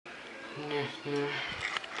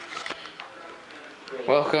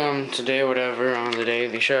Welcome to day whatever on the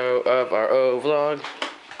daily show of our O vlog.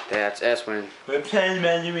 That's Eswin. We're playing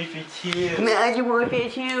Mario Warfare 2. Mario Warfare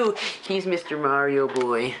 2. He's Mr. Mario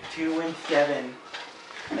Boy. 217.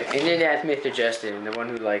 And then that's Mr. Justin, the one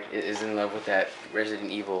who like is in love with that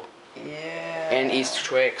Resident Evil. Yeah. And eats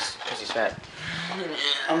Twix because he's fat.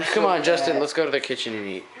 Come on, Justin. Let's go to the kitchen and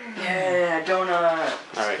eat. Yeah, donut.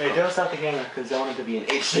 All right. Hey, Cool. don't stop the camera because I want it to be in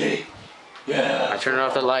HD. Yeah. I turn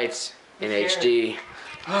off the lights in HD.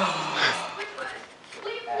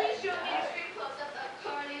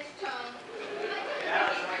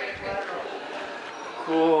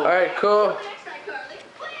 Cool. All right, cool.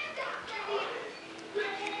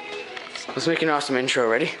 Let's make an awesome intro.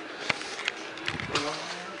 Ready?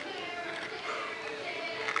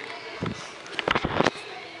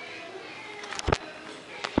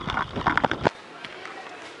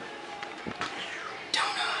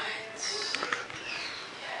 Donuts.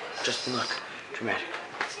 Justin, look. Dramatic.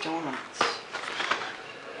 It's donuts.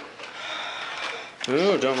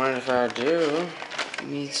 Ooh, don't mind if I do.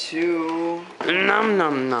 Me too. Nom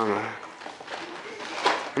nom nom.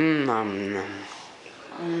 Nom nom.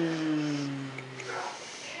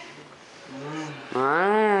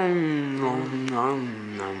 Nom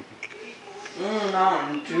nom nom.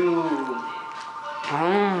 Nom too.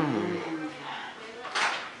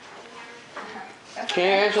 Can you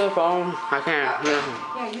answer the phone? I can't.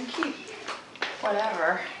 Yeah, you keep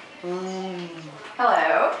whatever.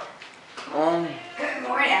 Hello. Good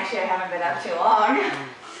morning. Actually, I haven't been up too long.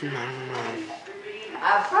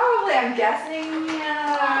 Probably, I'm guessing,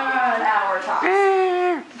 an hour tops.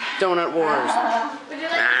 Donut Wars. Would you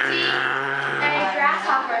like to see a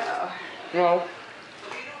grasshopper? No.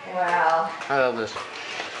 Well, I love this.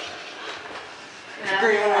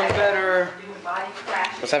 Green one's better. body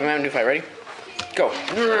crash. Let's have a Mountain Dew fight. Ready? Go.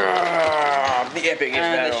 The epic is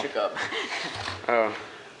And they battle. shook up. Oh.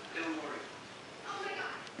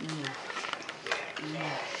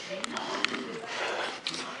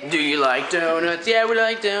 Do you like donuts? Yeah, we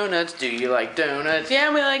like donuts. Do you like donuts?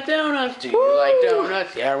 Yeah, we like donuts. Do you like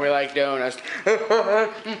donuts? Yeah, we like donuts.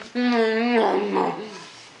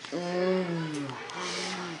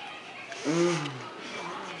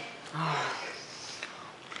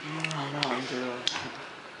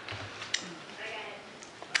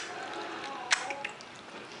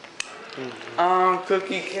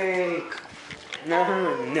 Cookie cake.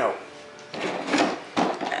 No.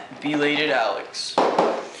 Belated Alex.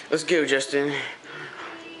 Let's go, Justin.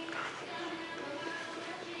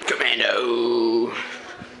 Commando.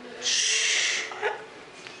 Shh.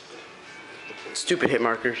 Stupid hit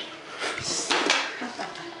markers.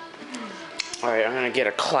 Alright, I'm gonna get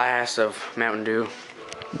a glass of Mountain Dew.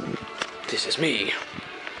 This is me.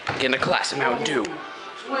 Getting a glass of Mountain Dew.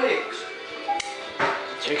 Twix.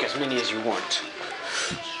 Take as many as you want.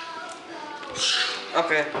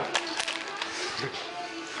 Okay.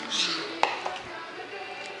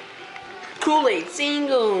 Kool-Aid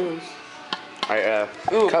singles. Alright,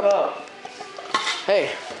 Ooh, cup.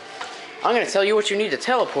 Hey, I'm gonna tell you what you need to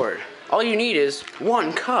teleport. All you need is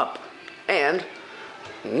one cup and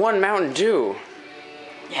one Mountain Dew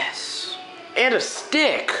Yes. and a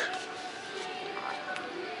stick.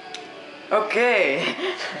 Okay.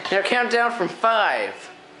 Now count down from 5.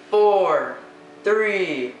 4,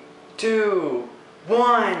 3, 2,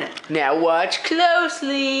 1. Now watch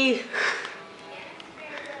closely.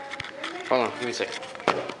 Hold on, give me a second.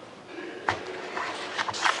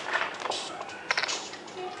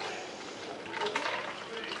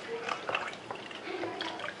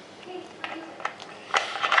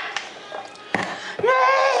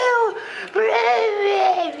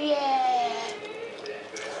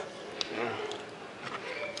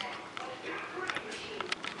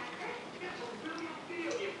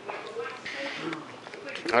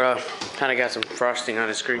 Kind of got some frosting on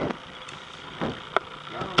the screen.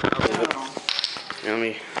 Let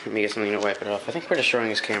me get something to wipe it off. I think we're destroying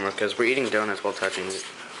this camera because we're eating donuts while touching it.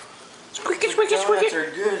 Squeak it, squeak it, squeak Donuts it.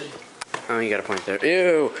 are good. Oh, you got a point there.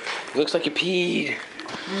 Ew, it looks like you peed.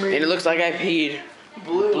 And it looks like I peed.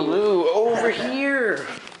 Blue, over here.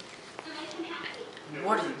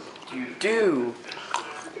 What did you do?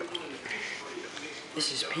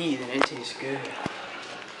 This is pee and it tastes good.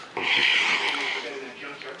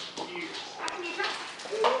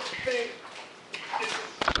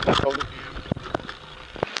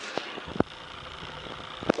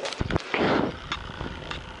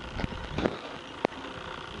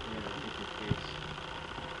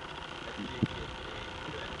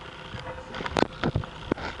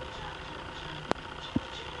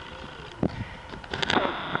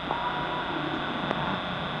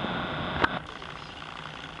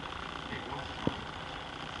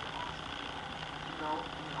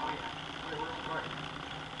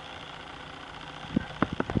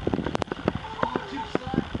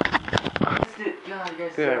 I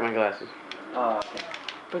guess Good, so. my glasses. Okay.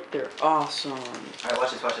 But they're awesome. Alright,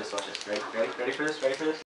 watch this. Ready for this?